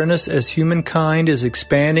 Our awareness as humankind is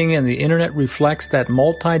expanding, and the Internet reflects that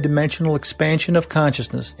multidimensional expansion of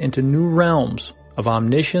consciousness into new realms of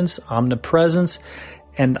omniscience, omnipresence,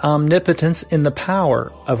 and omnipotence in the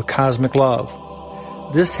power of cosmic love.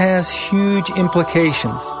 This has huge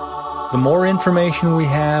implications. The more information we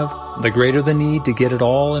have, the greater the need to get it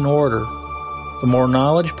all in order. The more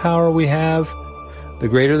knowledge power we have, the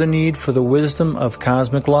greater the need for the wisdom of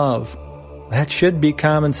cosmic love. That should be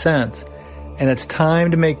common sense, and it's time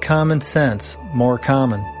to make common sense more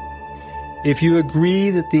common. If you agree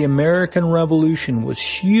that the American Revolution was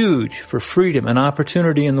huge for freedom and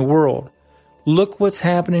opportunity in the world, look what's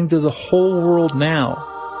happening to the whole world now.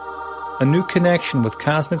 A new connection with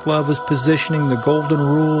cosmic love is positioning the golden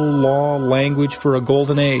rule, law, language for a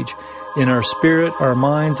golden age in our spirit, our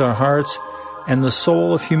minds, our hearts, and the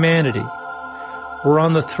soul of humanity. We're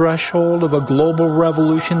on the threshold of a global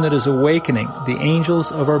revolution that is awakening the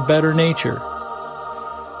angels of our better nature.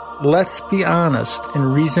 Let's be honest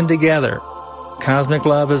and reason together. Cosmic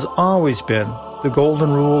love has always been the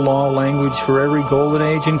golden rule law language for every golden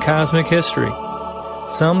age in cosmic history.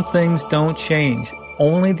 Some things don't change,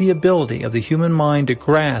 only the ability of the human mind to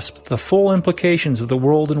grasp the full implications of the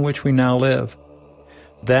world in which we now live.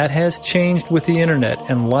 That has changed with the internet,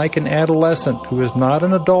 and like an adolescent who is not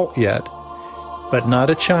an adult yet, but not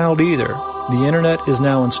a child either, the internet is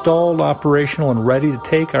now installed, operational, and ready to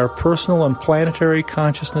take our personal and planetary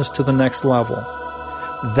consciousness to the next level.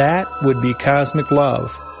 That would be cosmic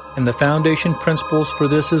love, and the foundation principles for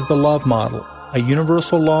this is the love model, a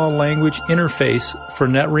universal law language interface for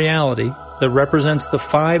net reality that represents the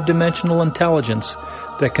five-dimensional intelligence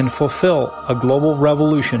that can fulfill a global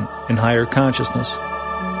revolution in higher consciousness.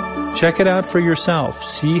 Check it out for yourself.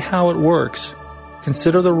 See how it works.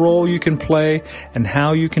 Consider the role you can play and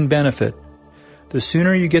how you can benefit. The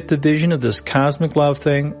sooner you get the vision of this cosmic love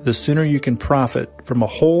thing, the sooner you can profit from a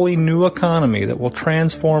wholly new economy that will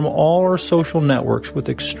transform all our social networks with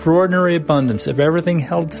extraordinary abundance of everything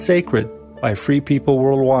held sacred by free people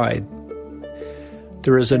worldwide.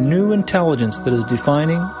 There is a new intelligence that is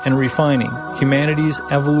defining and refining humanity's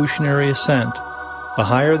evolutionary ascent. The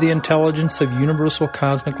higher the intelligence of universal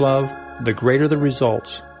cosmic love, the greater the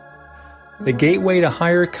results. The gateway to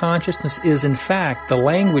higher consciousness is, in fact, the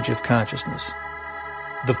language of consciousness.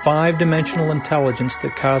 The five-dimensional intelligence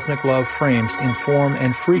that cosmic love frames in form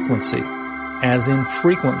and frequency, as in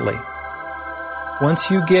frequently. Once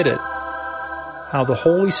you get it, how the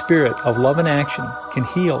Holy Spirit of love and action can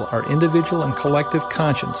heal our individual and collective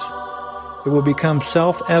conscience, it will become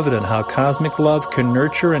self-evident how cosmic love can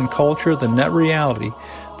nurture and culture the net reality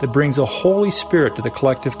that brings a Holy Spirit to the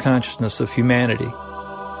collective consciousness of humanity.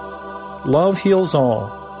 Love heals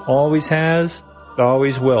all, always has,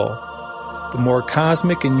 always will. The more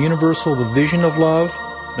cosmic and universal the vision of love,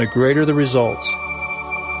 the greater the results.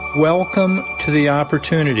 Welcome to the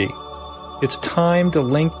opportunity. It's time to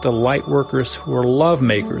link the light workers who are love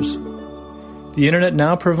makers. The internet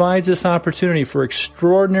now provides this opportunity for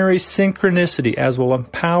extraordinary synchronicity as will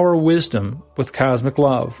empower wisdom with cosmic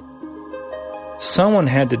love. Someone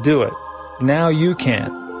had to do it. Now you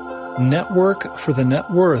can. Network for the net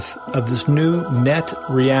worth of this new net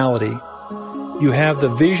reality. You have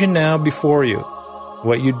the vision now before you.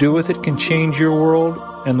 What you do with it can change your world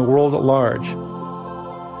and the world at large.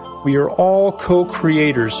 We are all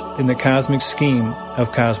co-creators in the cosmic scheme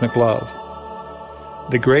of cosmic love.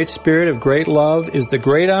 The great spirit of great love is the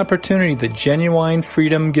great opportunity that genuine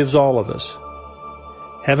freedom gives all of us.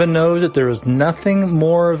 Heaven knows that there is nothing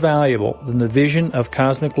more valuable than the vision of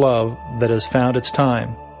cosmic love that has found its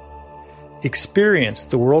time. Experience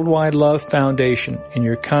the Worldwide Love Foundation in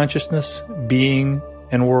your consciousness, being,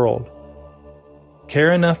 and world.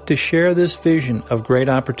 Care enough to share this vision of great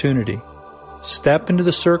opportunity. Step into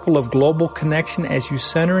the circle of global connection as you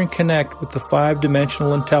center and connect with the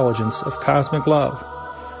five-dimensional intelligence of cosmic love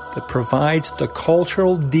that provides the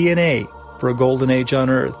cultural DNA for a golden age on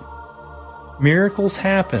Earth. Miracles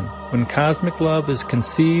happen when cosmic love is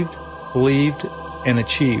conceived, believed, and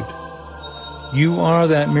achieved. You are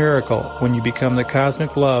that miracle when you become the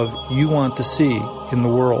cosmic love you want to see in the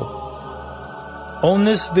world. Own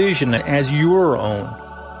this vision as your own.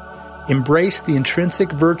 Embrace the intrinsic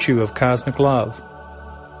virtue of cosmic love.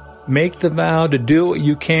 Make the vow to do what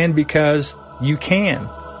you can because you can.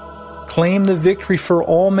 Claim the victory for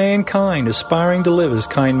all mankind aspiring to live as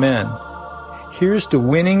kind men. Here's to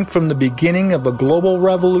winning from the beginning of a global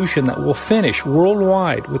revolution that will finish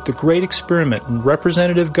worldwide with the great experiment and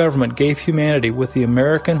representative government gave humanity with the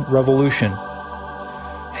American Revolution.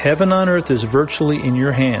 Heaven on earth is virtually in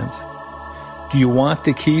your hands. Do you want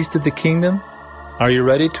the keys to the kingdom? Are you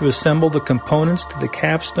ready to assemble the components to the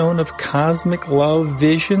capstone of cosmic love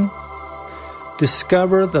vision?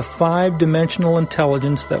 Discover the five-dimensional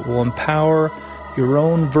intelligence that will empower your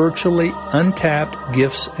own virtually untapped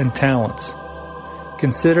gifts and talents.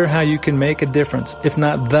 Consider how you can make a difference, if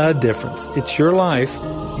not the difference. It's your life,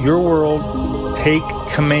 your world. Take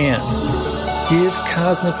command. Give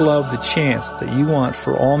cosmic love the chance that you want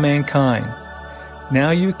for all mankind. Now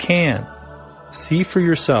you can. See for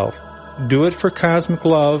yourself. Do it for cosmic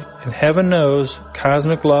love, and heaven knows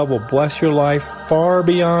cosmic love will bless your life far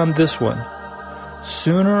beyond this one.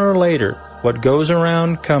 Sooner or later, what goes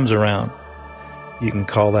around comes around. You can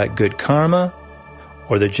call that good karma,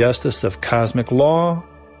 or the justice of cosmic law,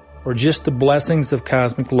 or just the blessings of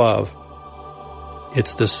cosmic love.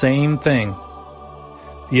 It's the same thing.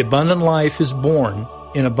 The abundant life is born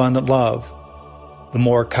in abundant love. The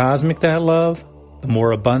more cosmic that love, the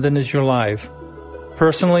more abundant is your life.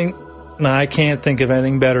 Personally, I can't think of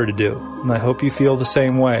anything better to do, and I hope you feel the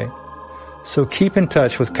same way. So keep in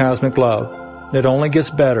touch with Cosmic Love. It only gets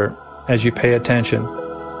better as you pay attention.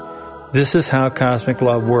 This is how Cosmic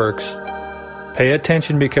Love works. Pay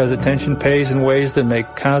attention because attention pays in ways that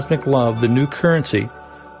make Cosmic Love the new currency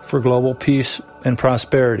for global peace and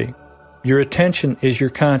prosperity. Your attention is your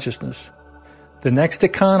consciousness. The next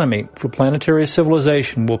economy for planetary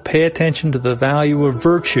civilization will pay attention to the value of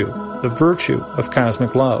virtue, the virtue of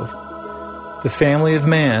Cosmic Love. The family of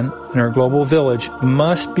man and our global village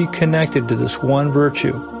must be connected to this one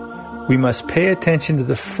virtue. We must pay attention to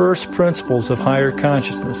the first principles of higher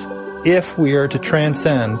consciousness if we are to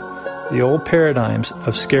transcend the old paradigms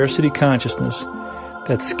of scarcity consciousness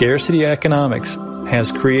that scarcity economics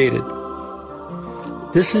has created.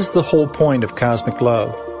 This is the whole point of Cosmic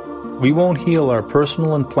Love. We won't heal our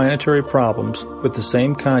personal and planetary problems with the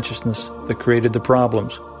same consciousness that created the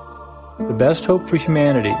problems. The best hope for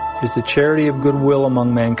humanity is the charity of goodwill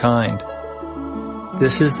among mankind.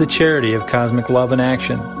 This is the charity of Cosmic Love in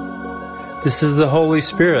action. This is the Holy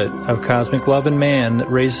Spirit of Cosmic Love in man that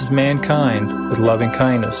raises mankind with loving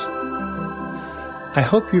kindness. I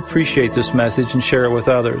hope you appreciate this message and share it with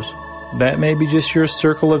others. That may be just your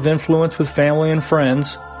circle of influence with family and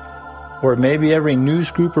friends, or it may be every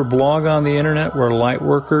news group or blog on the internet where light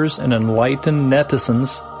workers and enlightened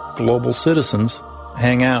netizens, global citizens,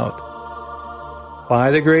 hang out.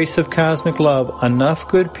 By the grace of Cosmic Love, enough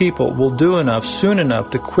good people will do enough soon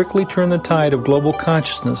enough to quickly turn the tide of global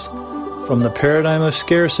consciousness from the paradigm of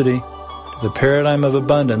scarcity to the paradigm of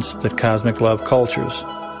abundance that Cosmic Love cultures.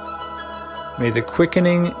 May the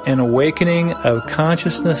quickening and awakening of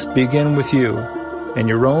consciousness begin with you and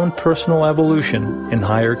your own personal evolution in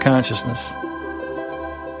higher consciousness.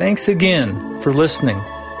 Thanks again for listening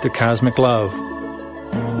to Cosmic Love.